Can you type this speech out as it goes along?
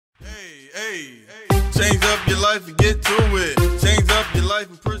Change up your life and get to it. Change up your life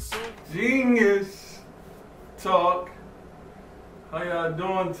and pursue. Genius talk. How y'all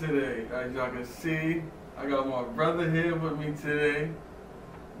doing today? As y'all can see, I got my brother here with me today,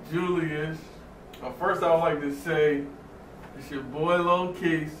 Julius. First, I would like to say, it's your boy Lil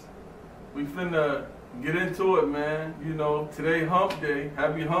Case. We finna get into it, man. You know, today hump day.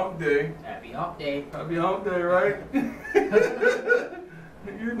 Happy hump day. Happy hump day. Happy hump day, right?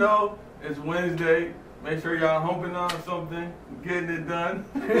 You know, it's Wednesday. Make sure y'all humping on something, getting it done.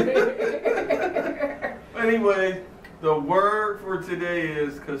 Anyway, the word for today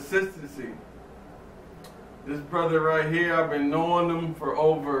is consistency. This brother right here, I've been knowing him for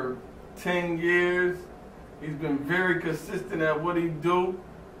over 10 years. He's been very consistent at what he do.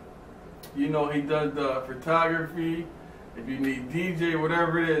 You know, he does the photography. If you need DJ,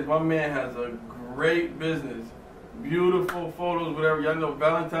 whatever it is, my man has a great business. Beautiful photos, whatever. Y'all know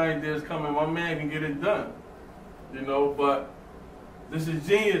Valentine's Day is coming. My man can get it done. You know, but this is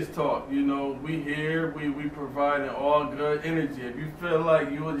Genius Talk. You know, we here, we providing all good energy. If you feel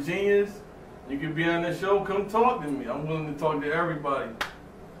like you a genius, you can be on the show, come talk to me. I'm willing to talk to everybody.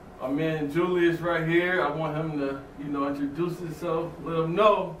 My man Julius right here, I want him to, you know, introduce himself, let him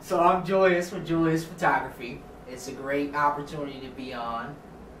know. So I'm Julius with Julius Photography. It's a great opportunity to be on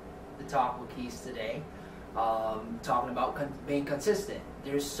the Talk with Keys today. Talking about being consistent.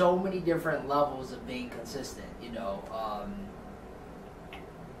 There's so many different levels of being consistent, you know.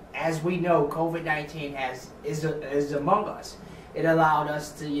 As we know, COVID-19 is among us. It allowed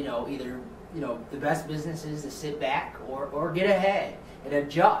us to, you know, either, you know, the best businesses to sit back or get ahead and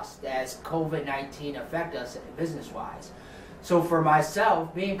adjust as COVID-19 affect us business-wise. So for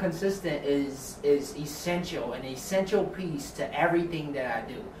myself, being consistent is essential, an essential piece to everything that I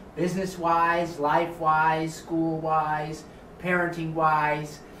do. Business-wise, life-wise, school-wise,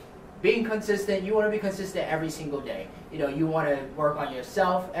 parenting-wise. Being consistent, you want to be consistent every single day. You know, you want to work on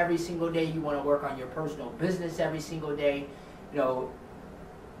yourself every single day. You want to work on your personal business every single day. You know,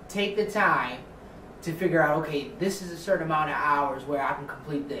 take the time to figure out, okay, this is a certain amount of hours where I can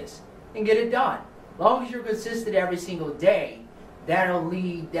complete this and get it done. As long as you're consistent every single day, that'll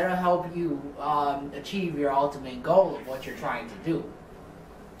help you achieve your ultimate goal of what you're trying to do.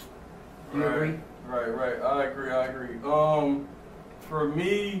 Do you agree? Right. I agree. For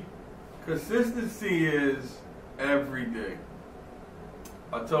me, consistency is every day.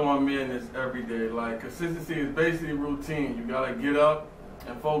 I tell my man this every day. Like, consistency is basically routine. You gotta get up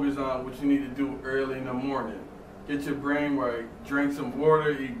and focus on what you need to do early in the morning. Get your brain right. Drink some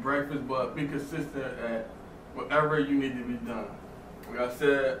water, eat breakfast, but be consistent at whatever you need to be done. Like I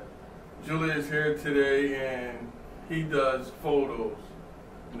said, Julius here today, and he does photos.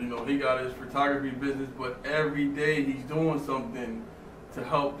 You know, he got his photography business, but every day he's doing something to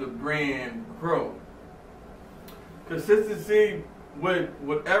help the brand grow. Consistency with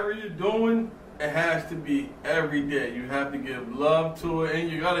whatever you're doing, it has to be every day. You have to give love to it,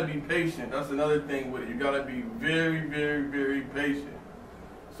 and you gotta be patient. That's another thing with it. You gotta be very, very, very patient.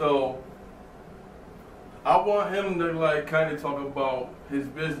 So I want him to like kind of talk about his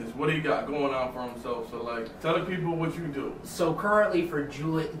business, what he got going on for himself. So like, tell the people what you do. So currently for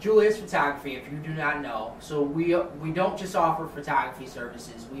Julius Photography, if you do not know, so we don't just offer photography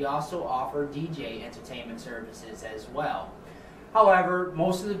services, we also offer DJ entertainment services as well. However,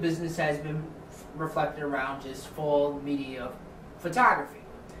 most of the business has been reflected around just full media photography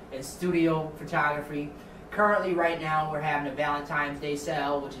and studio photography. Currently right now we're having a Valentine's Day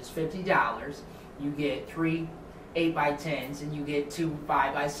sale, which is $50. You get 3 8x10s and you get 2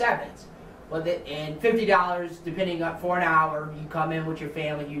 5x7s. And $50 depending on for an hour. You come in with your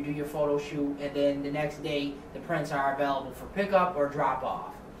family, you do your photo shoot, and then the next day the prints are available for pickup or drop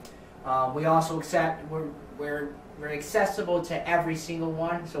off. We also accept we're accessible to every single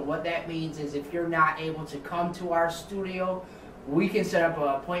one. So what that means is if you're not able to come to our studio, we can set up an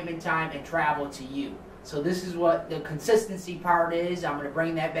appointment time and travel to you. So this is what the consistency part is. I'm going to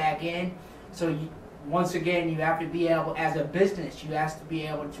bring that back in. So once again, you have to be able, as a business, you have to be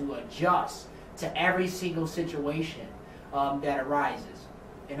able to adjust to every single situation that arises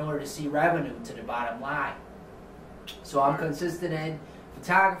in order to see revenue to the bottom line. So I'm consistent in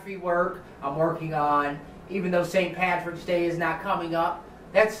photography work. I'm working on, even though St. Patrick's Day is not coming up,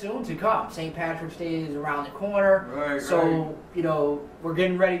 that's soon to come. St. Patrick's Day is around the corner. Right. You know, we're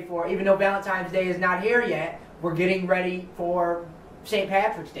getting ready for, even though Valentine's Day is not here yet, we're getting ready for St.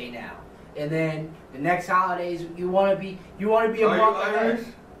 Patrick's Day now. And then the next holidays, you want to be a month ahead.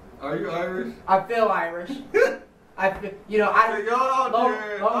 Are you Irish? I feel Irish. I'm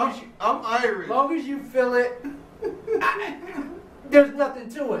Irish. Long as you feel it, there's nothing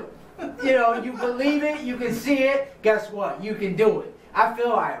to it. You you believe it, you can see it. Guess what? You can do it. I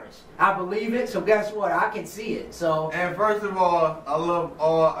feel Irish. I believe it, so guess what? I can see it. So. And first of all, I love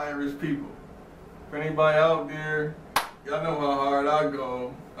all Irish people. For anybody out there, y'all know how hard I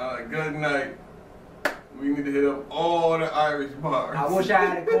go. Good night. We need to hit up all the Irish bars. I wish I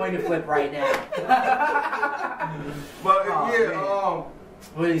had a coin to flip right now. But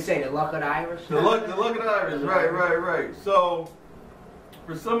what did he say? The luck of the Irish? The luck of the Irish. Right. So,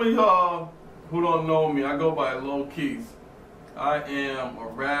 for some of y'all who don't know me, I go by Lil Keith. I am a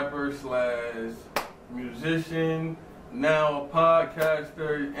rapper / musician, now a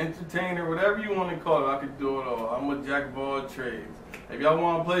podcaster, entertainer, whatever you want to call it. I could do it all. I'm a jack of all trades. If y'all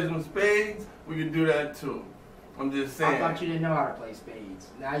want to play some spades, we can do that too. I'm just saying. I thought you didn't know how to play spades.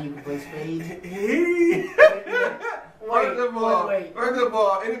 Now you can play spades. First of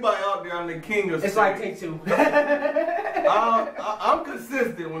all, anybody out there, I'm the king of spades. It's like take two. I'm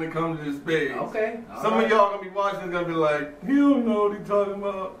consistent when it comes to the spades. Okay. Some of y'all gonna be watching is gonna be like, you don't know what he's talking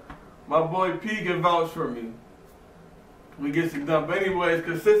about. My boy P can vouch for me. We get it done. But anyways,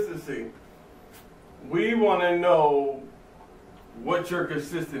 consistency. We want to know what you're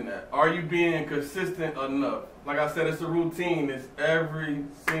consistent at. Are you being consistent enough? Like I said, it's a routine. It's every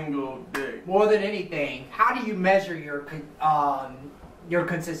single day. More than anything, how do you measure your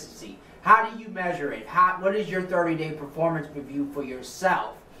consistency? How do you measure it? What is your 30-day performance review for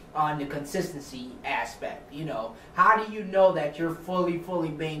yourself on the consistency aspect? How do you know that you're fully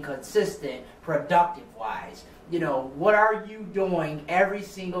being consistent, productive-wise? What are you doing every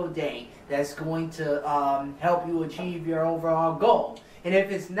single day that's going to help you achieve your overall goal? And if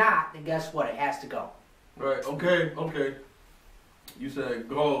it's not, then guess what? It has to go. Right. Okay. You said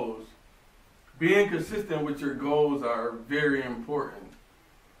goals. Being consistent with your goals are very important.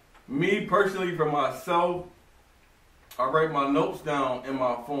 Me personally, for myself, I write my notes down in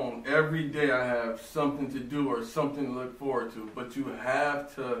my phone. Every day I have something to do or something to look forward to. But you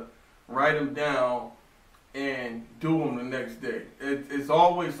have to write them down and do them the next day. It's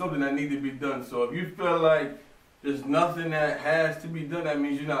always something that needs to be done. So if you feel like there's nothing that has to be done, that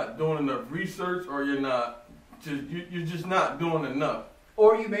means you're not doing enough research, or you're just not doing enough.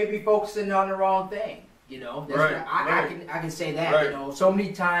 Or you may be focusing on the wrong thing. I can say that. Right. So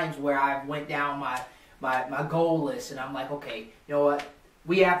many times where I went down my goal list, and I'm like, okay, you know what?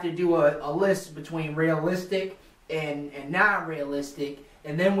 We have to do a list between realistic and non-realistic,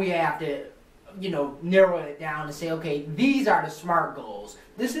 and then we have to narrow it down and say, okay, these are the SMART goals.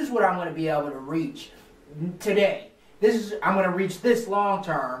 This is what I'm going to be able to reach today. I'm going to reach this long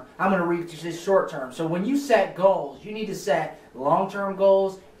term. I'm going to reach this short term. So when you set goals, you need to set long-term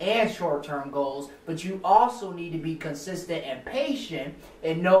goals and short-term goals, but you also need to be consistent and patient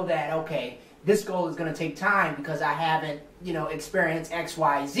and know that, okay, this goal is going to take time because I haven't, experienced X,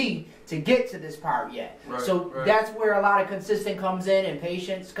 Y, Z to get to this part yet. Right. That's where a lot of consistent comes in and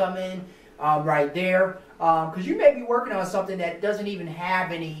patience come in. Right there, because you may be working on something that doesn't even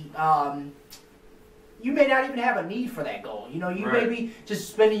have any, you may not even have a need for that goal. You may be just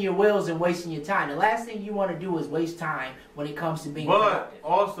spinning your wheels and wasting your time. The last thing you want to do is waste time when it comes to being productive. But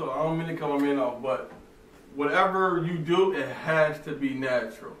also, I don't mean to come in off, but whatever you do, it has to be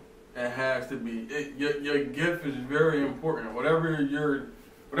natural. It has to be. Your gift is very important. Whatever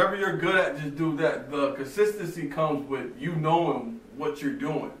you're good at, just do that. The consistency comes with you knowing what you're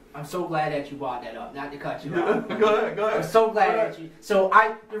doing. I'm so glad that you brought that up. Not to cut you off. Go ahead. I'm so glad that you. So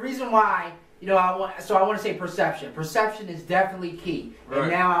the reason why, I want to say perception. Perception is definitely key. Right.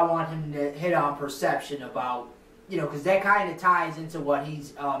 And now I want him to hit on perception about, because that kind of ties into what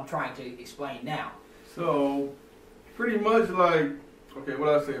he's trying to explain now. So, pretty much like, okay, what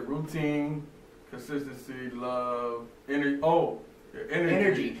I say? Routine, consistency, love, energy. Oh,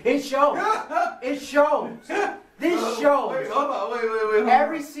 energy. It shows. It shows. This shows. Wait, hold on.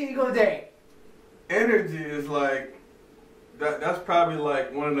 Every single day. Energy is like, that's probably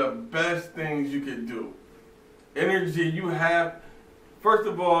like one of the best things you could do. Energy, first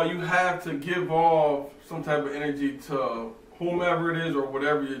of all, you have to give off some type of energy to whomever it is or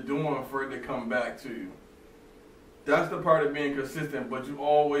whatever you're doing for it to come back to you. That's the part of being consistent, but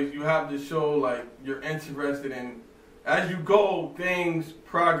you have to show like you're interested in. As you go, things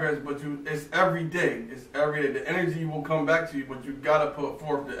progress, but it's every day. It's every day. The energy will come back to you, but you gotta put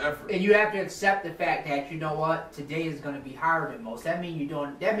forth the effort. And you have to accept the fact that today is going to be harder than most. That means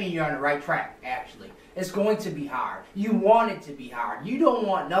you're on the right track. Actually, it's going to be hard. You want it to be hard. You don't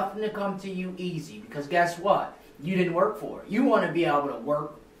want nothing to come to you easy, because guess what? You didn't work for it. You want to be able to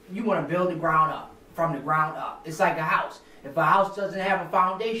work. You want to build from the ground up. It's like a house. If a house doesn't have a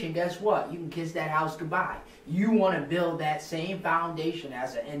foundation, guess what? You can kiss that house goodbye. You want to build that same foundation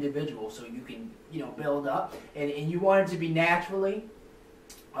as an individual so you can, build up. And you want it to be naturally.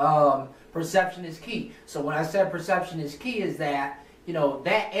 Perception is key. So when I said perception is key is that,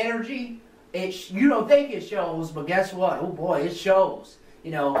 that energy, you don't think it shows, but guess what? Oh boy, it shows.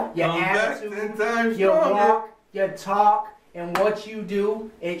 Your attitude, your walk, your talk, and what you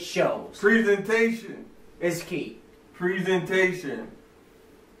do, it shows. Presentation is key. Presentation.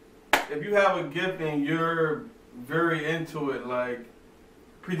 If you have a gift and you're very into it, like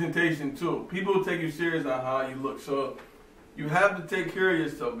presentation too, people will take you serious on how you look. So you have to take care of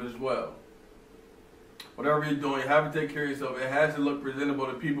yourself as well. Whatever you're doing, you have to take care of yourself. It has to look presentable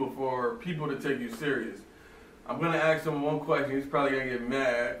to people for people to take you serious. I'm going to ask him one question. He's probably going to get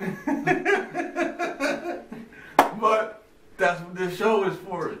mad. But that's what this show is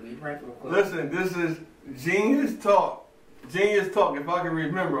for. Listen, this is Genius Talk. Genius Talk, if I can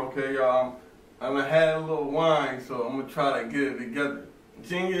remember, okay, y'all. I'm going to have a little wine, so I'm going to try to get it together.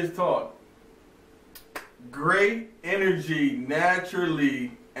 Genius Talk. Great energy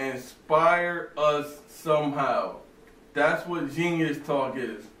naturally inspire us somehow. That's what Genius Talk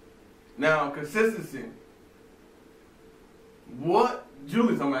is. Now, consistency. What?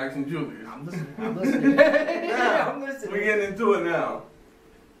 Julius, I'm asking Julius. I'm listening. Now, I'm listening. we're getting into it now.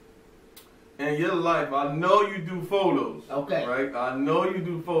 In your life, I know you do photos. Okay. Right? I know you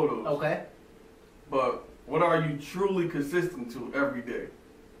do photos. Okay. But what are you truly consistent to every day?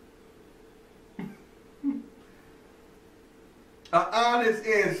 An honest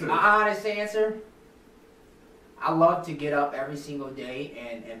answer. An honest answer? I love to get up every single day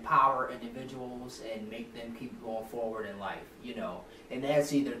and empower individuals and make them keep going forward in life, And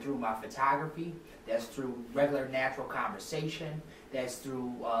that's either through my photography, that's through regular natural conversation, that's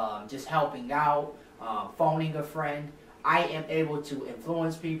through just helping out, phoning a friend. I am able to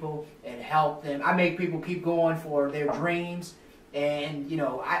influence people and help them. I make people keep going for their dreams, and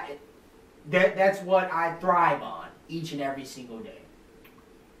that's what I thrive on each and every single day.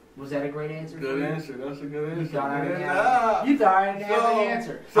 Was that a great answer? Good answer. That's a good answer. You thought I didn't have an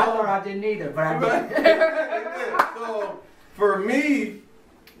answer. I thought I didn't either, but I did. So, for me,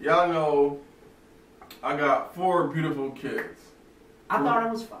 y'all know I got 4 beautiful kids. I thought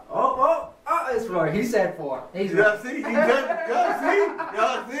it was 5. Oh, it's 4. He said 4. He's y'all see? He's just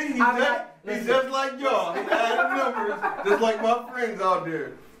like y'all. He's adding numbers, just like my friends out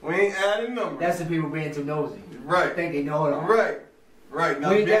there. We ain't adding numbers. That's the people being too nosy. Right. Think they know it all. Right. Now,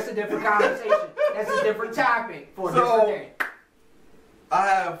 that's a different conversation. That's a different topic for a different day. I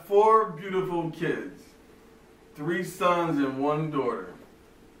have 4 beautiful kids. 3 sons and 1 daughter.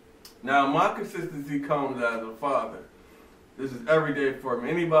 Now, my consistency comes as a father. This is every day for me.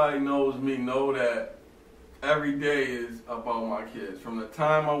 Anybody knows me know that every day is about my kids. From the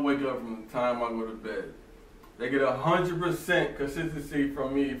time I wake up, from the time I go to bed. They get 100% consistency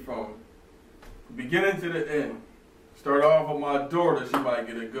from me from beginning to the end. Start off with my daughter, she might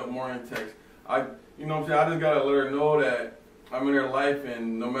get a good morning text. I just gotta let her know that I'm in her life,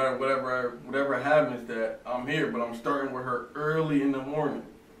 and no matter whatever happens, that I'm here. But I'm starting with her early in the morning.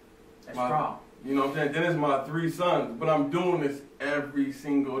 That's strong. You know what I'm saying? Then it's my 3 sons, but I'm doing this every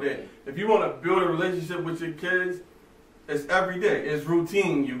single day. If you want to build a relationship with your kids, it's every day. It's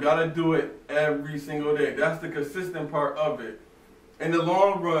routine. You got to do it every single day. That's the consistent part of it. In the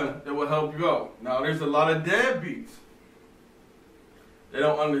long run, it will help you out. Now, there's a lot of deadbeats. They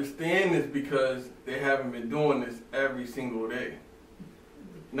don't understand this because they haven't been doing this every single day.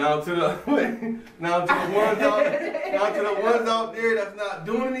 Now to the ones out there that's not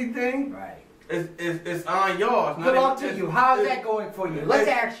doing anything, right? It's on y'all. Good luck to you. How's that going for you? Let's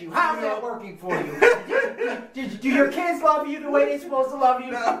ask you. How's that working for you? Do your kids love you the way they're supposed to love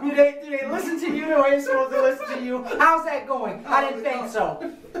you? Do they listen to you the way they're supposed to listen to you? How's that going? I didn't think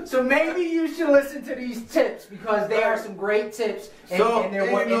so. So maybe you should listen to these tips because they are some great tips. And they're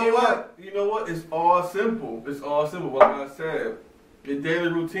working. You know what? It's all simple. It's all simple. Like I said, your daily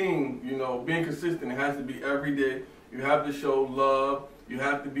routine. Being consistent. It has to be every day. You have to show love. You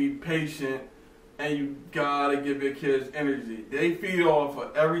have to be patient. And you gotta give your kids energy. They feed off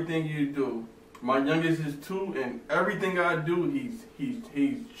of everything you do. My youngest is 2, and everything I do, he's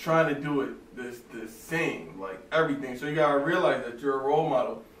trying to do it the same, like everything. So you gotta realize that you're a role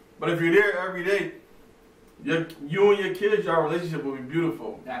model. But if you're there every day, you and your kids, your relationship will be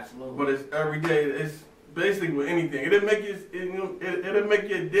beautiful. Absolutely. But it's every day. It's basically with anything. It'll make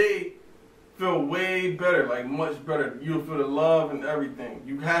your day feel way better, like much better. You'll feel the love and everything.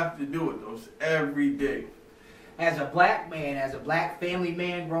 You have to do it though every day. as a black man, as a black family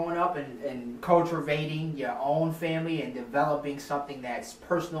man growing up and cultivating your own family and developing something that's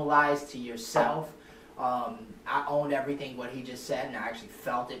personalized to yourself, I owned everything what he just said, and I actually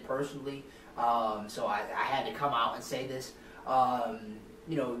felt it personally. So I had to come out and say this.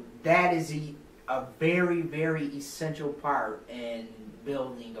 You know, that is a very, very essential part in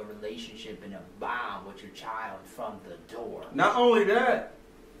building a relationship and a bond with your child from the door. Not only that,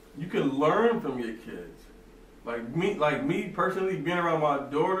 you can learn from your kids. Like me personally, being around my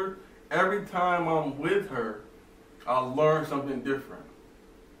daughter, every time I'm with her, I learn something different.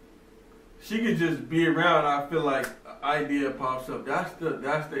 She could just be around, I feel like an idea pops up. That's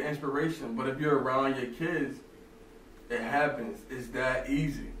the inspiration. But if you're around your kids, it happens. It's that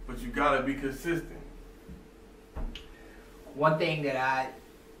easy. But you gotta be consistent. One thing that I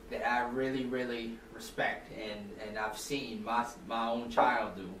really, really respect and I've seen my own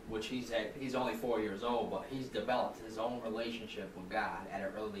child do, which he's only 4 years old, but he's developed his own relationship with God at an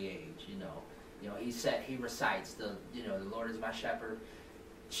early age. You know, he recites the Lord is my shepherd,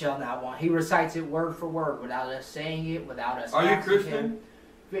 shall not want. He recites it word for word without us saying it, without us. Are you Christian?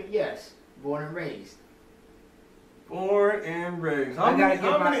 Yes, born and raised. Born and raised. How many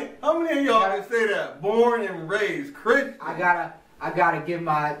of y'all can say that? Born and raised Christian. I gotta give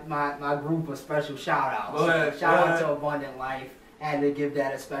my group a special shout out. Shout out to Abundant Life. Had to give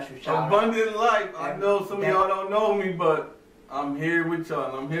that a special shout out. Abundant Life. I know some of y'all don't know me, but I'm here with y'all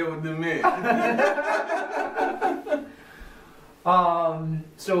and I'm here with the men.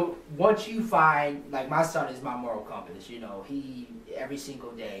 So once you find, like, my son is my moral compass, you know, he, every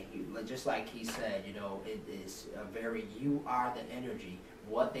single day, just like he said, you know, it is you are the energy.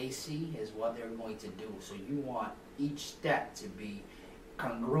 What they see is what they're going to do. So you want each step to be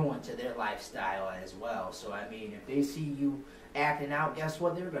congruent to their lifestyle as well. So, I mean, if they see you acting out, guess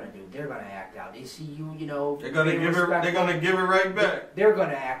what they're going to do? They're going to act out. They see you, you know, they're going to give it right back. They're going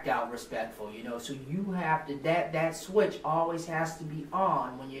to act out respectful, you know. So you have to, that switch always has to be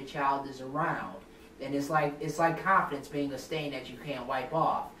on when your child is around. And it's like confidence being a stain that you can't wipe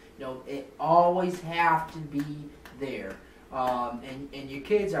off. You know, it always have to be there. And your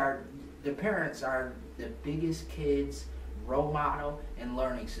kids the parents are the biggest kids role model and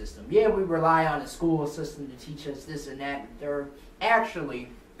learning system. Yeah, we rely on the school system to teach us this and that and third. Actually,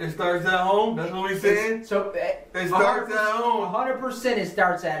 it starts at home. That's what we saying. So it starts at home. 100% it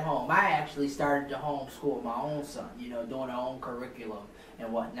starts at home. I actually started to homeschool my own son, you know, doing our own curriculum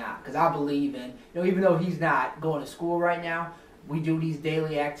and whatnot, because I believe in, you know, even though he's not going to school right now, we do these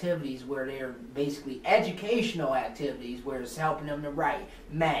daily activities where they're basically educational activities where it's helping them to write,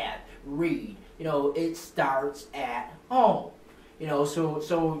 math, read. You know, it starts at home. You know,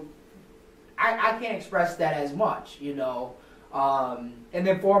 so I can't express that as much, you know. And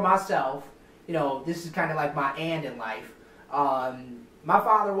then for myself, you know, this is kind of like my and in life. My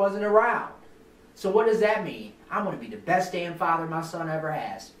father wasn't around. So what does that mean? I'm going to be the best damn father my son ever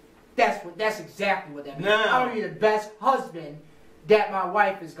has. That's exactly what that means. No. I'm going to be the best husband that my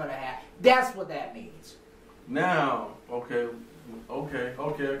wife is going to have. That's what that means. Now, okay.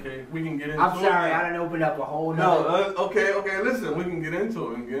 We can get into it. I'm sorry, I didn't open up a whole nother... Okay. Listen, we can get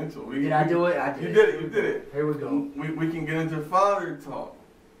into it. Did I do it? I did. You did it. Here we go. We can get into father talk.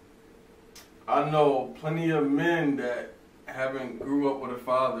 I know plenty of men that haven't grew up with a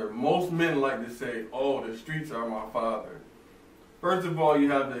father. Most men like to say, "Oh, the streets are my father." First of all, you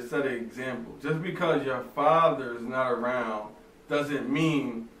have to set an example. Just because your father is not around doesn't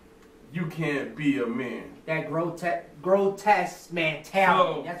mean you can't be a man. That grotesque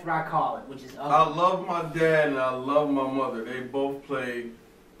mentality, that's what I call it, which is ugly. I love my dad and I love my mother. They both play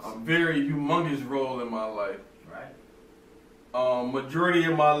a very humongous role in my life. Right. Majority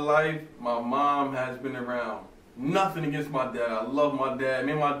of my life, my mom has been around. Nothing against my dad. I love my dad.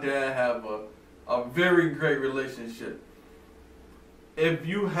 Me and my dad have a very great relationship. If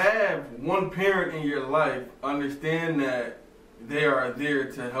you have one parent in your life, understand that they are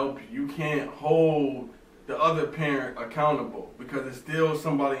there to help you. You can't hold the other parent accountable because it's still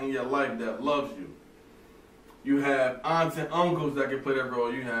somebody in your life that loves you. You have aunts and uncles that can play that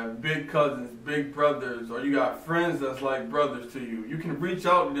role. You have big cousins, big brothers, or you got friends that's like brothers to you. You can reach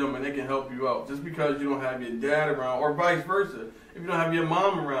out to them and they can help you out. Just because you don't have your dad around, or vice versa. If you don't have your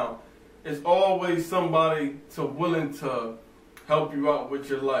mom around, it's always somebody willing to help you out with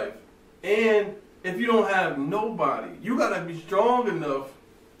your life. And if you don't have nobody, you gotta be strong enough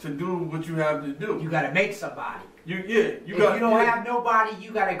to do what you have to do. You gotta make somebody. If you don't have nobody,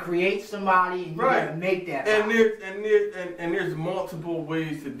 you gotta create somebody, and you gotta make that. And there's multiple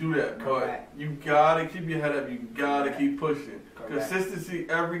ways to do that, but you gotta keep your head up. You gotta keep pushing. Consistency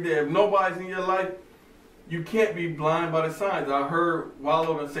every day. If nobody's in your life, you can't be blind by the signs. I heard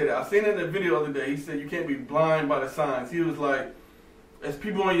Wallow say that. I seen it in a video the other day. He said you can't be blind by the signs. He was like, as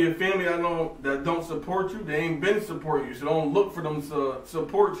people in your family I know that don't support you, they ain't been supporting you, so don't look for them to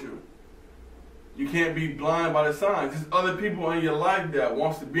support you. You can't be blind by the signs. There's other people in your life that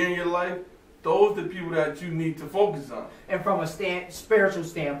wants to be in your life. Those are the people that you need to focus on. And from a spiritual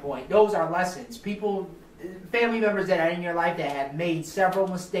standpoint, those are lessons. People, family members that are in your life that have made several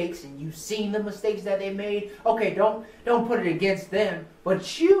mistakes and you've seen the mistakes that they made. Okay, don't put it against them,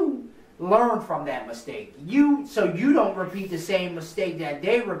 but you learn from that mistake. So you don't repeat the same mistake that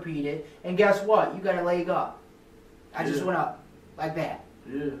they repeated. And guess what? You got a leg up. I just went up like that.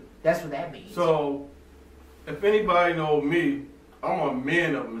 Yeah. That's what that means. So, if anybody knows me, I'm a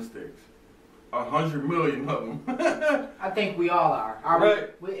man of mistakes. 100 million of them. I think we all are.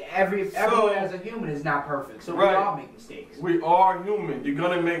 Right. Everyone as a human is not perfect, so we all make mistakes. We are human. You're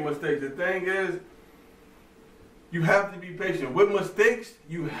gonna make mistakes. The thing is, you have to be patient. With mistakes,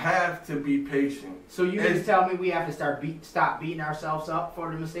 you have to be patient. So you mean to tell me we have to stop beating ourselves up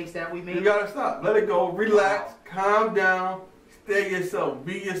for the mistakes that we made? You gotta stop. Let it go. Relax. Calm down. Stay yourself.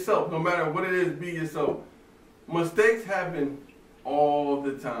 Be yourself. No matter what it is, be yourself. Mistakes happen all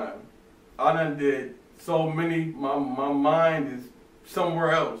the time. I done did so many. My mind is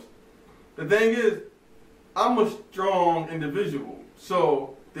somewhere else. The thing is, I'm a strong individual.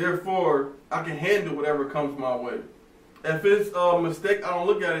 So, therefore, I can handle whatever comes my way. If it's a mistake, I don't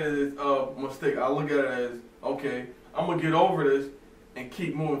look at it as a mistake. I look at it as, okay, I'm going to get over this and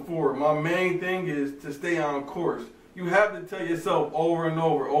keep moving forward. My main thing is to stay on course. You have to tell yourself over and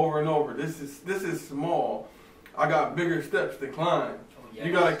over, this is small. I got bigger steps to climb. Yes.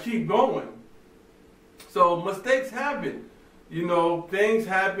 You got to keep going. So mistakes happen. You know, things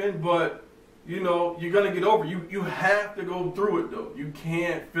happen, but, you know, you're going to get over it. You have to go through it, though. You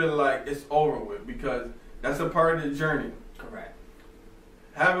can't feel like it's over with because that's a part of the journey. Correct.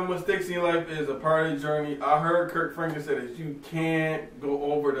 Having mistakes in your life is a part of the journey. I heard Kirk Franklin say this. You can't go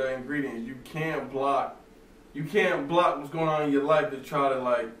over the ingredients. You can't block what's going on in your life to try to,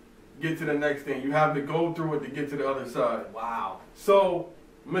 like, get to the next thing. You have to go through it to get to the other side. Wow. So,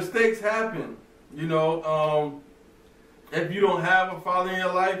 mistakes happen. You know, if you don't have a father in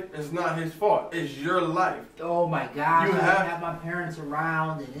your life, it's not his fault. It's your life. Oh my gosh! I have my parents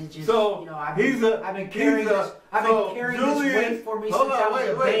around, and it's just so. I've been carrying this weight for me since I was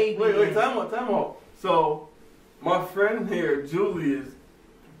a baby. Wait, time out. So, my friend here, Julius.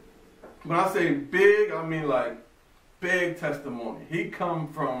 When I say big, I mean like big testimony. He come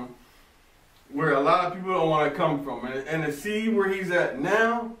from where a lot of people don't want to come from, and to see where he's at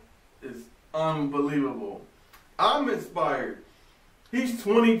now is unbelievable. I'm inspired. He's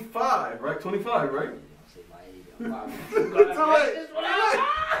 25, right? 25, right?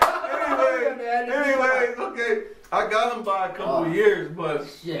 Anyways, okay. I got him by a couple of years, but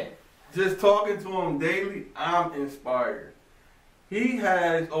just talking to him daily, I'm inspired. He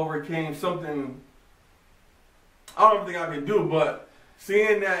has overcame something I don't think I can do, but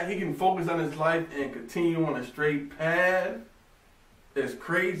seeing that he can focus on his life and continue on a straight path is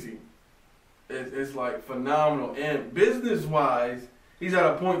crazy. It's like phenomenal. And business-wise, he's at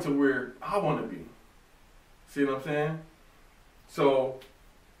a point to where I want to be. See what I'm saying? So,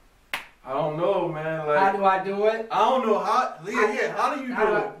 I don't know, man. Like, how do I do it? I don't know how. Yeah, how do you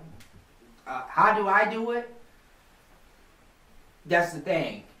do it? How do I do it? That's the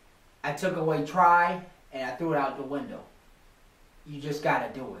thing. I took away try and I threw it out the window. You just got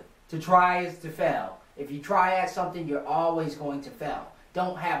to do it. To try is to fail. If you try at something, you're always going to fail.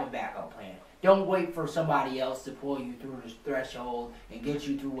 Don't have a backup plan. Don't wait for somebody else to pull you through the threshold and get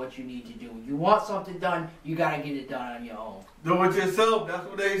you through what you need to do. You want something done, you got to get it done on your own. Do it yourself. That's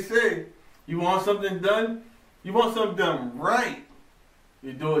what they say. You want something done? You want something done right.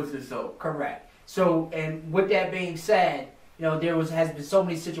 You do it yourself. Correct. So, and with that being said, you know, has been so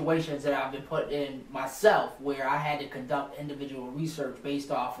many situations that I've been put in myself where I had to conduct individual research based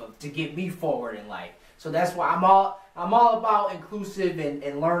off of to get me forward in life. So that's why I'm all about inclusive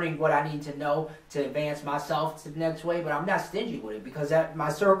and learning what I need to know to advance myself to the next way. But I'm not stingy with it because at my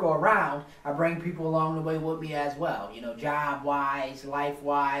circle around, I bring people along the way with me as well. You know, job wise, life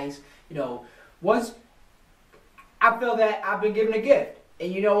wise. You know, once I feel that I've been given a gift,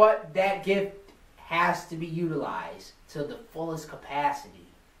 and you know what, that gift has to be utilized to the fullest capacity.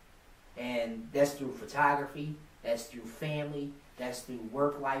 And that's through photography, that's through family, that's through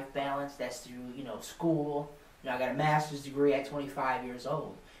work-life balance, that's through, you know, school. You know, I got a master's degree at 25 years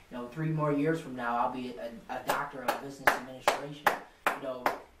old. You know, 3 more years from now, I'll be a doctor of business administration. You know,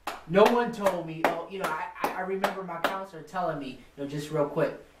 no one told me, you know, I remember my counselor telling me, you know, just real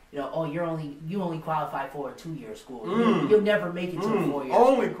quick, you know, oh, you only qualify for a 2-year school. You'll never make it to a 4-year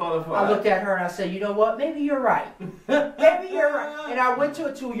Only school. qualify. I looked at her and I said, you know what? Maybe you're right. Maybe you're right. And I went to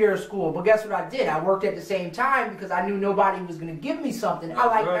a 2-year school, but guess what I did? I worked at the same time because I knew nobody was going to give me something. I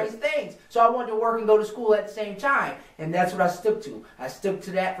like nice things. So I wanted to work and go to school at the same time. And that's what I stuck to. I stuck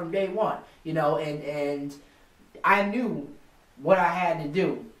to that from day one, you know, and I knew what I had to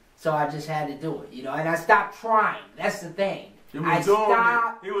do. So I just had to do it, you know, and I stopped trying. That's the thing. He was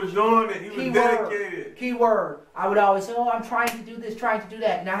doing it. He was dedicated. Keyword. I would always say, oh, I'm trying to do this, trying to do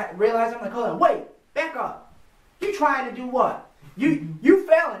that. And I realized, I'm like, hold on, wait, back up. You trying to do what? You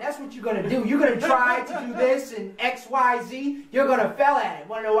failing. That's what you're going to do. You're going to try to do this and X, Y, Z. You're going to fail at it.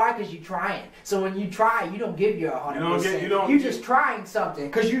 Want to know why? Because you're trying. So when you try, you don't give your 100%. You're just trying something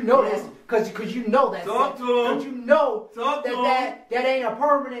because you know that's because you know that. Because you know that ain't a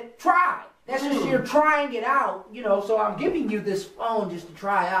permanent try. That's just you're trying it out, you know, so I'm giving you this phone just to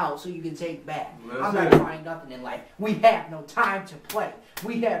try out so you can take back. I'm not trying nothing in life. We have no time to play.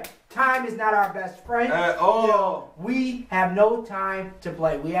 Time is not our best friend. At all. You know, we have no time to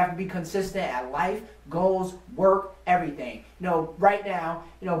play. We have to be consistent at life, goals, work, everything. You know, right now,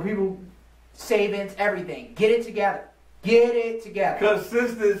 you know, people, savings, everything. Get it together. Get it together.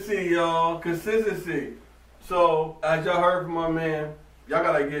 Consistency, y'all. Consistency. So, as y'all heard from my man, y'all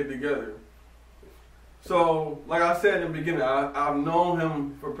got to get it together. So, like I said in the beginning, I've known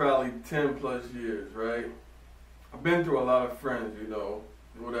him for probably 10 plus years, right? I've been through a lot of friends, you know,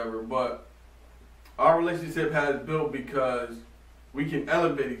 whatever, but our relationship has built because we can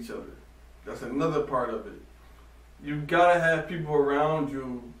elevate each other. That's another part of it. You gotta have people around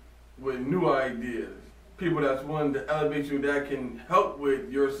you with new ideas, people that's willing to elevate you, that can help with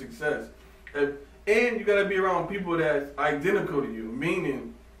your success. And you gotta be around people that's identical to you,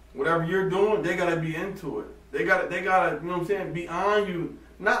 meaning whatever you're doing, they gotta be into it. They gotta, you know what I'm saying, be on you.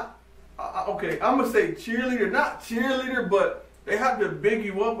 Not, okay, I'm gonna say cheerleader, not cheerleader, but they have to big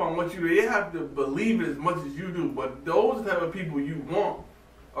you up on what you do. They have to believe it as much as you do. But those type of people you want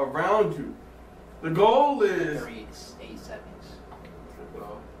around you. The goal is 8 seconds.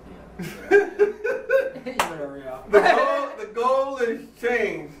 The goal is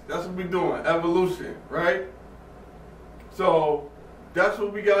change. That's what we're doing. Evolution, right? So that's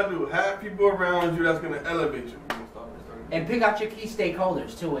what we gotta do. Have people around you that's gonna elevate you. And pick out your key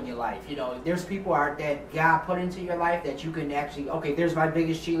stakeholders too in your life. You know, there's people that God put into your life that you can actually, okay, there's my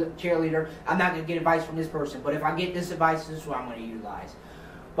biggest cheerleader. I'm not gonna get advice from this person, but if I get this advice, this is what I'm gonna utilize.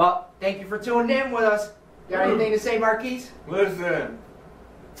 Well, thank you for tuning in with us. Got anything to say, Marquise? Listen,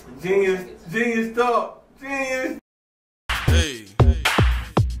 genius talk. Genius